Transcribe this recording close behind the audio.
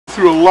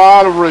through a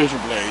lot of razor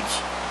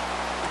blades.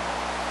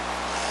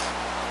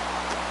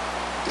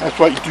 That's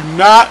why you do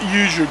not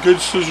use your good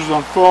scissors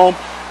on foam.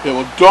 It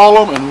will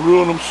dull them and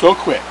ruin them so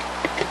quick.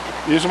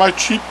 These are my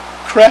cheap,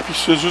 crappy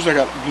scissors. I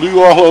got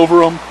glue all over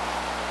them.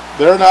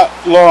 They're not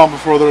long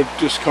before they're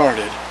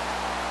discarded.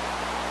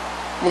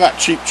 Well, not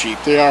cheap.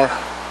 They are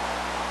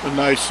a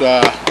nice,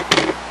 yeah,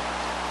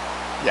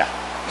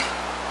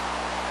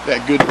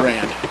 that good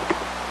brand.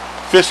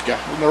 Fiska.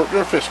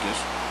 They're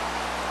Fiskas.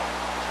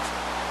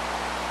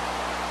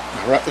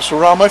 I wrap this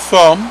around my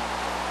thumb,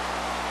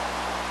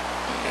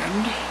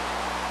 and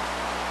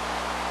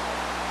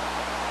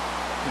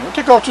I'll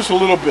take off just a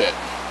little bit.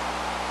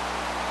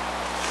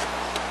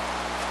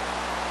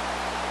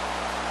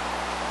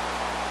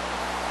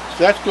 So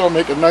that's going to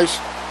make a nice,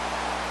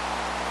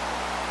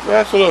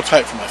 that's a little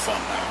tight for my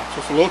thumb now. It's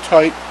just a little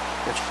tight.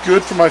 It's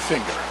good for my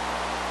finger.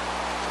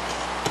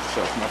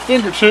 So for my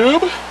finger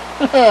tube,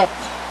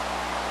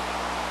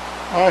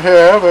 I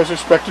have, as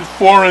expected,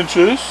 4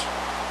 inches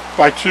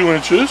by 2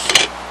 inches.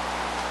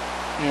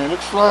 And it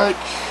looks like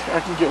I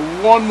can get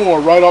one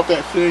more right off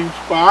that same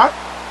spot.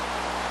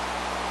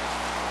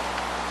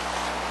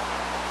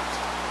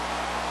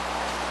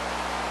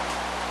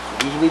 So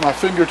these will be my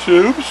finger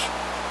tubes.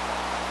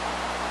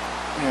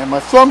 And my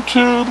thumb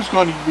tube is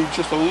going to be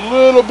just a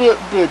little bit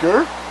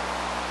bigger.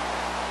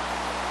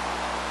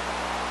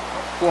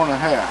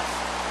 4.5.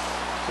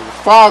 So the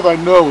 5 I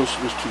know was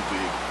too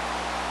big.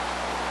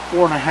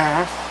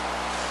 4.5.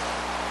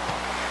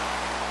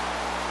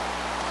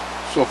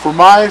 So for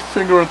my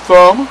finger and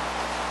thumb,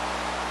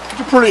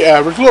 it's pretty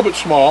average, a little bit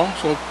small,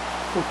 so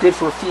good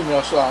for a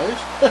female size.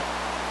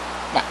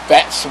 Not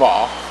that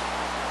small,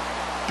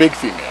 big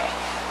female.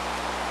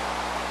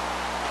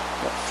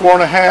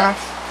 4.5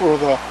 for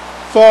the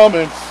thumb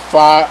and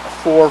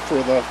 4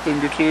 for the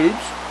finger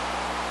tubes.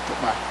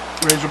 Put my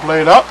razor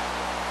blade up.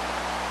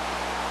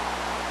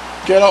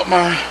 Get out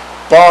my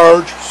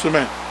barge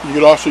cement. You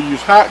could also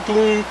use hot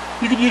glue.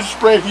 You could use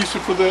spray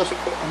adhesive for this.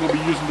 I'm going to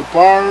be using the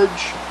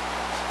barge.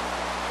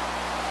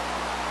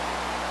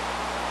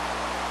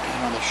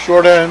 And on the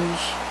short ends,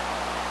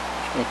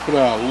 I'm going to put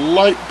on a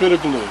light bit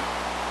of glue.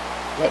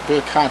 Light bit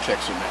of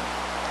contact cement.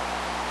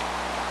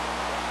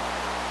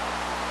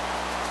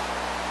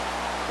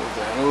 Put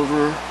that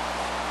over.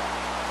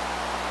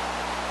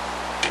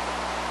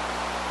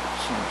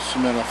 Some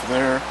cement off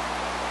there.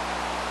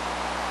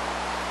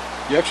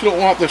 You actually don't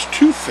want this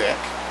too thick.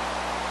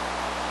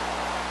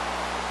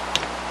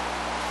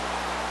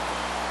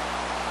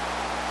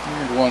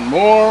 And one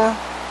more.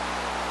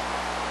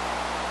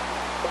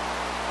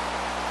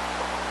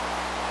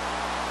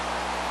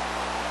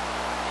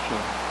 So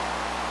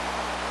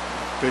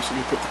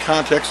basically put the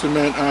contact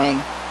cement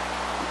on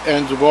the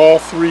ends of all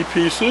 3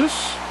 pieces.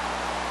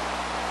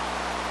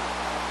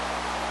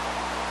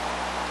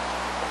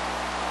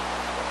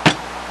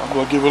 I'm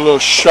going to give it a little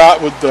shot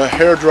with the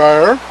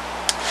hairdryer.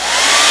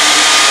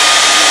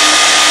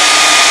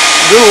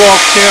 A little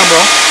off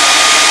camera. I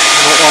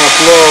don't want to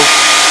blow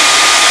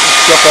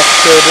stuff off the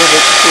table,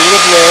 but just a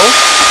little blow.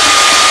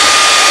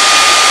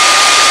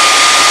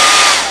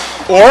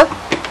 Or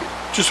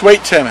just wait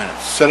 10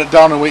 minutes. Set it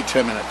down and wait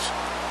 10 minutes.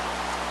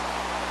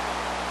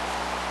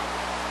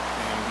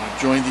 And I'm going to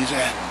join these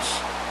ends.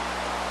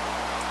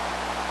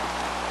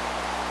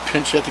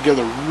 Pinch that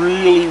together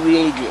really,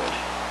 really good.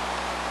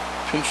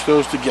 Pinch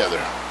those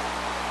together.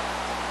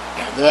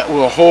 And that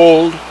will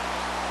hold.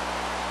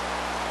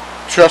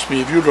 Trust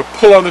me, if you were to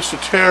pull on this to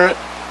tear it,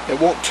 it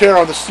won't tear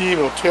on the seam,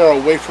 it will tear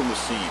away from the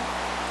seam.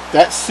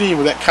 That seam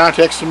with that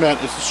contact cement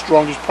is the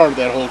strongest part of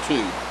that whole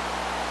tube.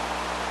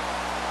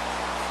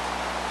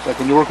 It's like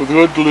when you work with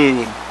wood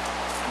glue and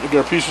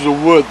there are pieces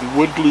of wood, the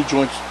wood glue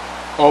joint's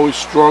always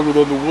stronger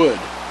than the wood.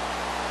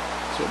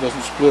 So it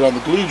doesn't split on the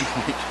glue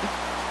joint.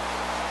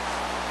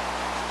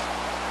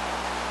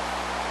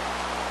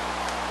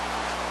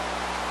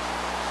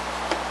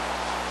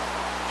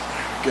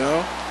 There we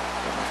go.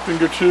 Got my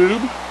finger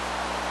tube.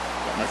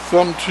 My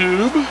thumb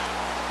tube,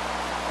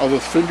 other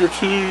finger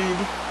tube,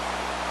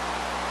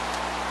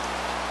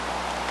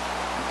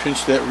 and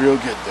pinch that real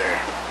good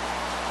there.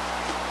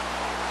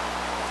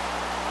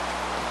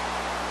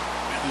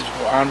 And these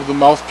go onto the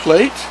mouth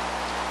plate.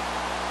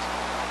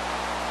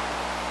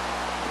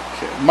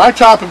 Okay, my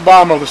top and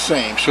bottom are the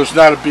same, so it's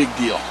not a big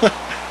deal.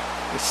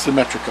 It's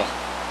symmetrical.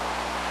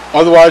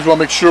 Otherwise, we'll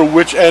make sure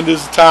which end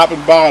is the top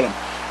and bottom.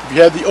 If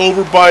you had the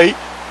overbite,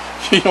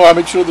 you know, I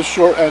make sure the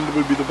short end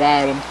would be the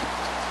bottom.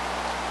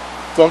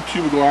 Thumb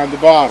tube will go on the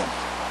bottom.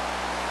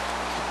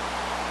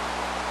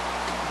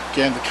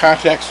 Again, the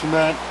contact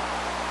cement,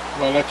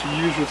 what I like to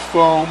use with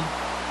foam.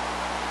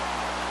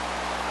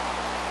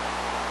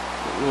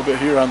 A little bit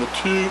here on the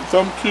tube,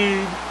 thumb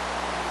tube,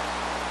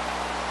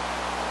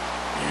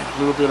 and a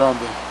little bit on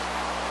the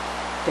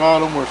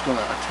bottom where it's going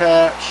to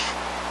attach.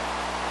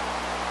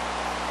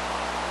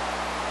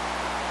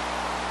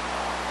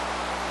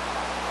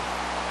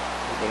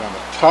 A little bit on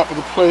the top of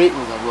the plate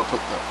where we'll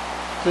put the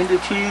finger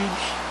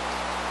tubes.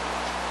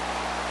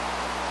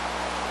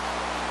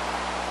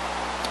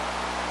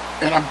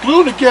 And I'm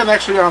gluing again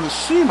actually on the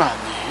seam on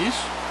these.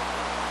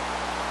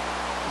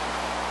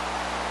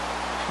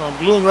 So I'm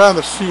gluing around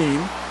the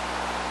seam.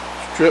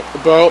 Strip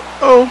about,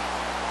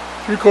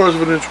 3/4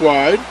 of an inch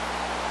wide.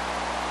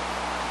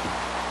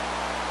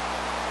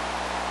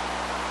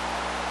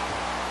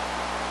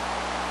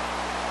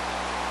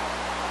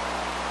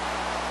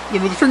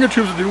 Then with the finger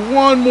tubes, I'll do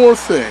one more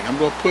thing. I'm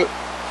going to put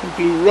some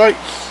glue right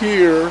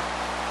here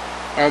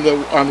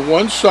on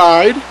one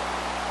side,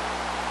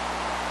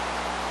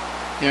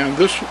 and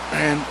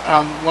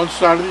on one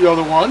side of the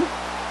other one.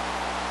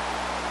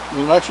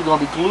 And I'm actually going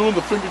to be gluing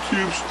the finger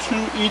tubes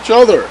to each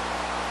other.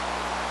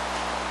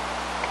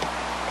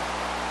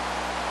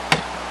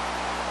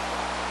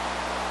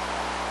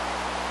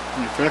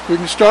 In fact, we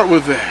can start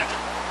with that.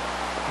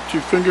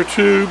 2 finger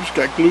tubes,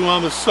 got glue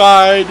on the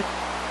side.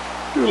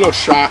 Do a little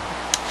shot.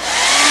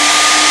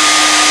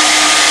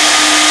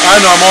 I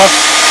know I'm off.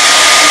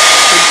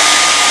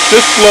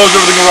 This blows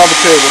everything around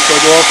the table, so I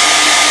go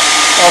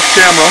off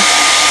camera.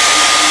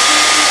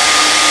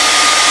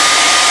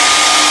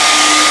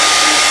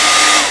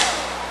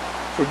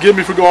 Forgive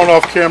me for going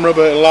off camera,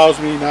 but it allows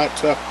me not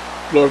to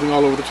blow everything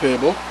all over the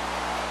table.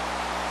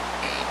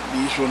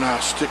 These will now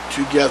stick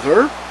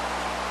together.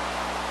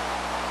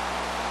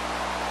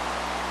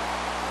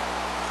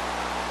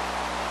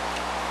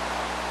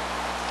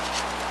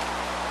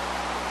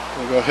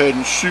 We'll go ahead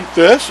and shoot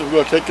this. I'm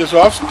going to take this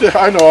off camera.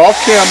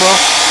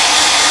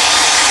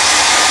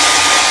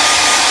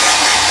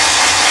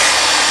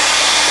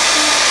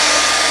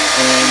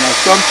 And my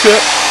thumb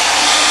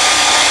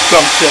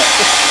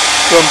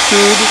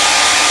tube.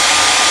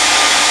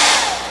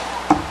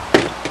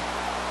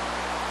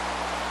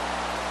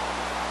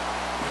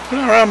 Put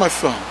it around my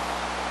thumb.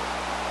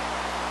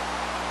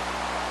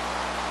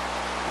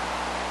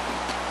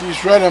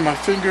 These right on my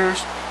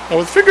fingers. Now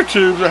with finger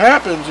tubes, what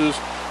happens is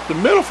the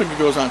middle finger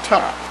goes on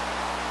top.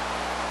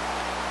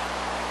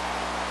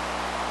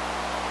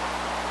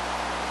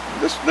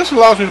 This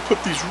allows me to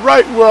put these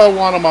right where I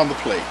want them on the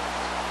plate.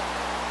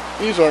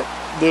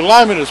 The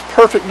alignment is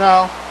perfect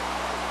now.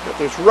 Got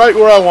this right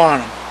where I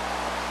want them.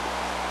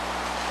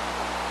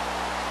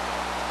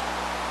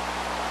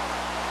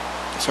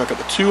 So I got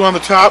the 2 on the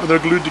top, and they're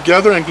glued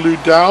together and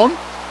glued down.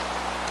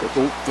 Got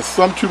the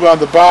thumb tube on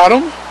the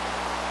bottom.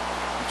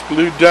 It's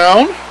glued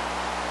down.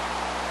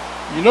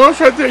 You notice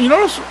right there, if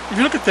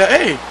you look at that,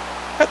 hey,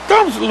 that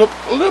thumb's a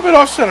little bit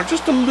off center,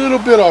 just a little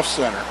bit off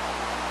center.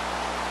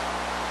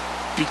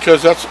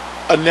 Because that's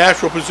a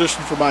natural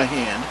position for my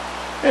hand,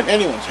 and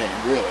anyone's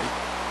hand, really.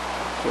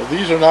 So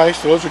these are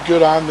nice, those are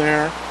good on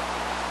there.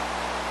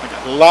 I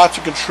got lots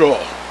of control.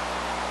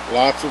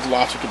 Lots of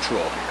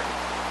control here.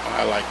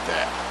 I like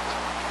that.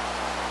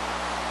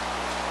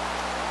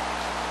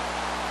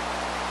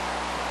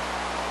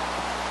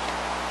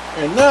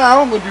 And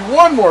now I'm going to do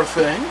one more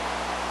thing.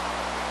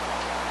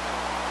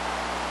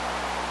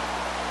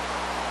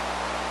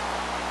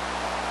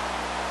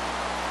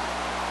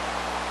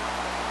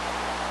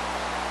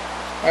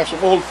 I have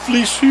some old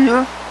fleece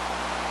here,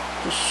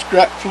 just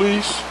scrap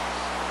fleece.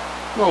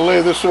 I'm going to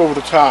lay this over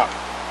the top,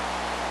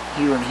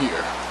 here and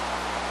here.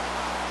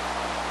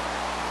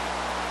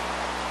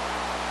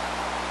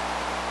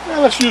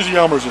 Now let's use the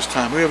Elmer's this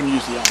time. We haven't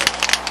used the Elmer's.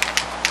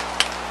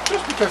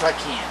 Just because I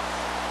can.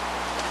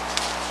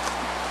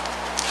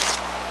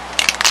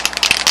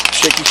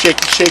 Shaky,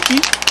 shaky, shaky.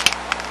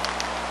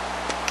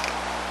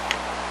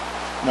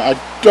 Now I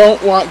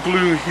don't want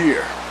glue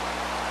here.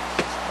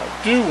 I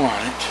do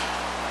want it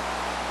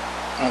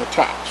on the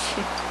tops.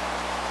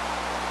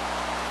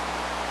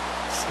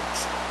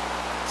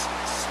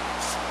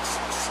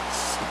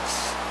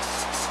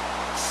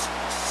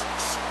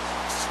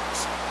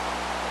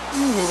 A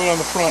little bit on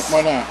the front,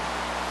 why not?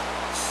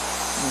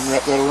 And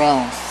wrap that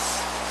around.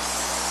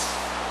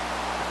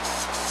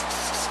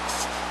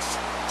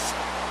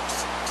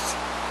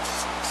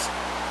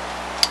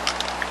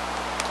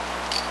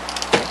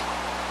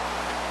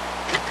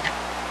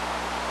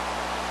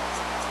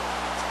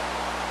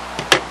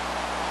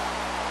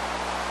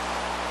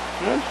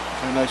 Good.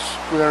 Got a nice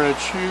square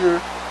edge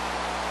here.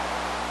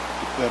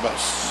 Get that about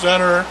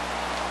center.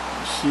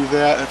 You see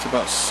that? That's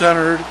about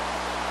centered.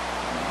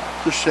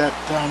 Push that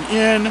down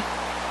in.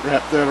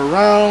 Wrap that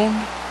around.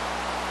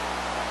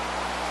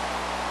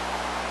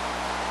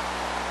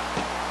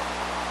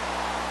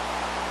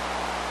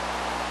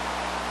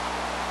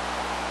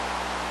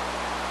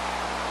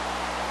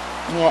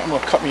 You know what? I'm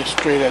going to cut me a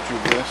straight edge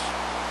with this.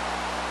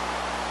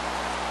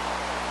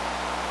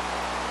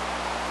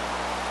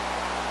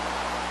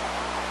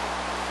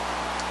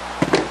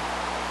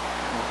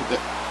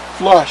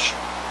 Flush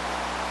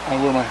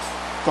on where my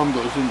thumb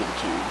goes into the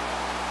tube.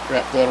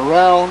 Wrap that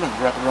around and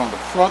wrap it around the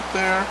front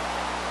there.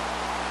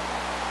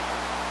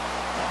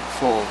 And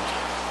fold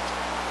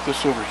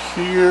this over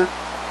here.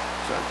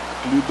 So I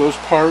glued those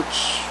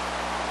parts.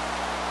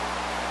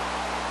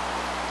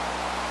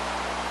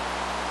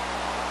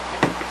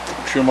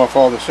 Trim off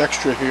all this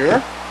extra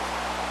here.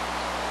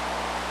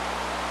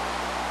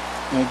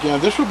 And again,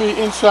 this will be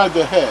inside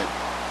the head,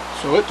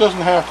 so it doesn't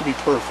have to be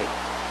perfect.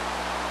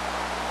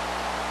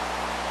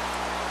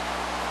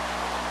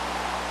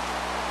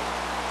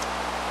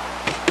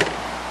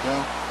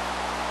 go.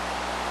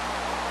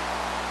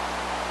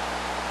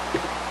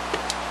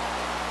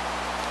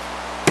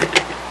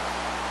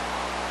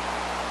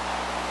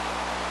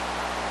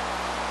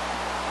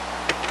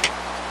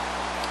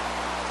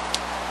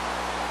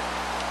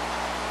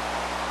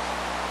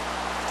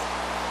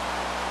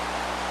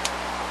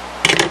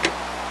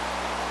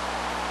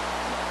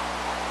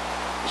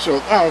 So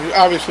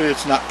obviously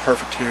it's not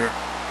perfect here,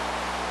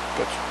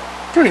 but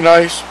it's pretty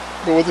nice.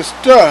 But what this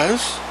does,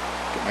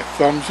 get my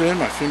thumbs in,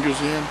 my fingers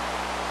in,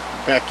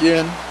 back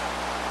in,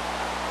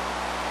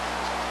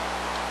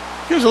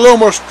 gives a little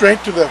more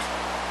strength to the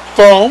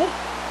foam.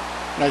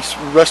 Nice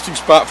resting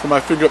spot for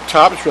my finger up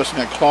top. It's resting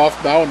on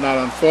cloth now and not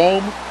on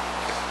foam.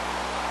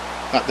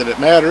 Not that it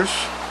matters.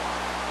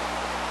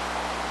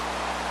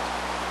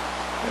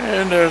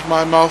 And there's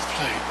my mouth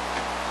plate.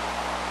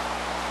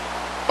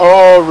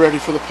 All ready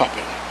for the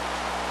puppet.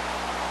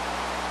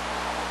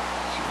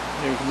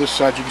 Maybe from this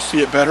side you can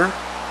see it better.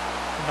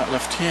 I'm not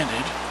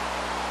left-handed.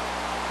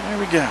 There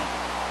we go.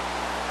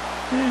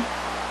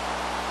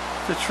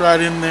 Fits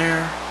right in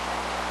there.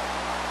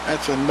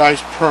 That's a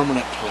nice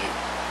permanent plate.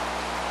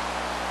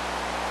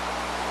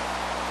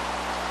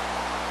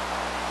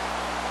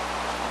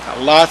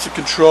 Got lots of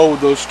control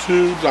with those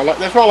tubes.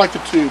 That's why I like the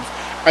tubes.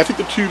 I think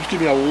the tubes give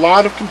me a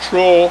lot of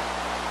control,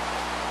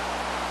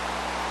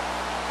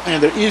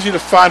 and they're easy to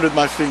find with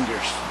my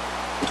fingers.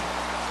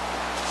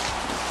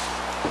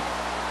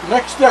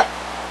 Next step,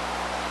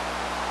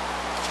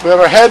 we have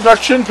our head and our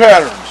chin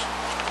patterns.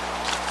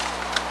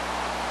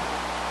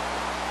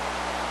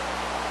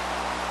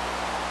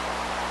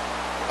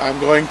 I'm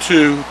going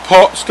to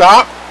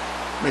stop,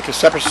 make a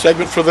separate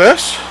segment for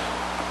this.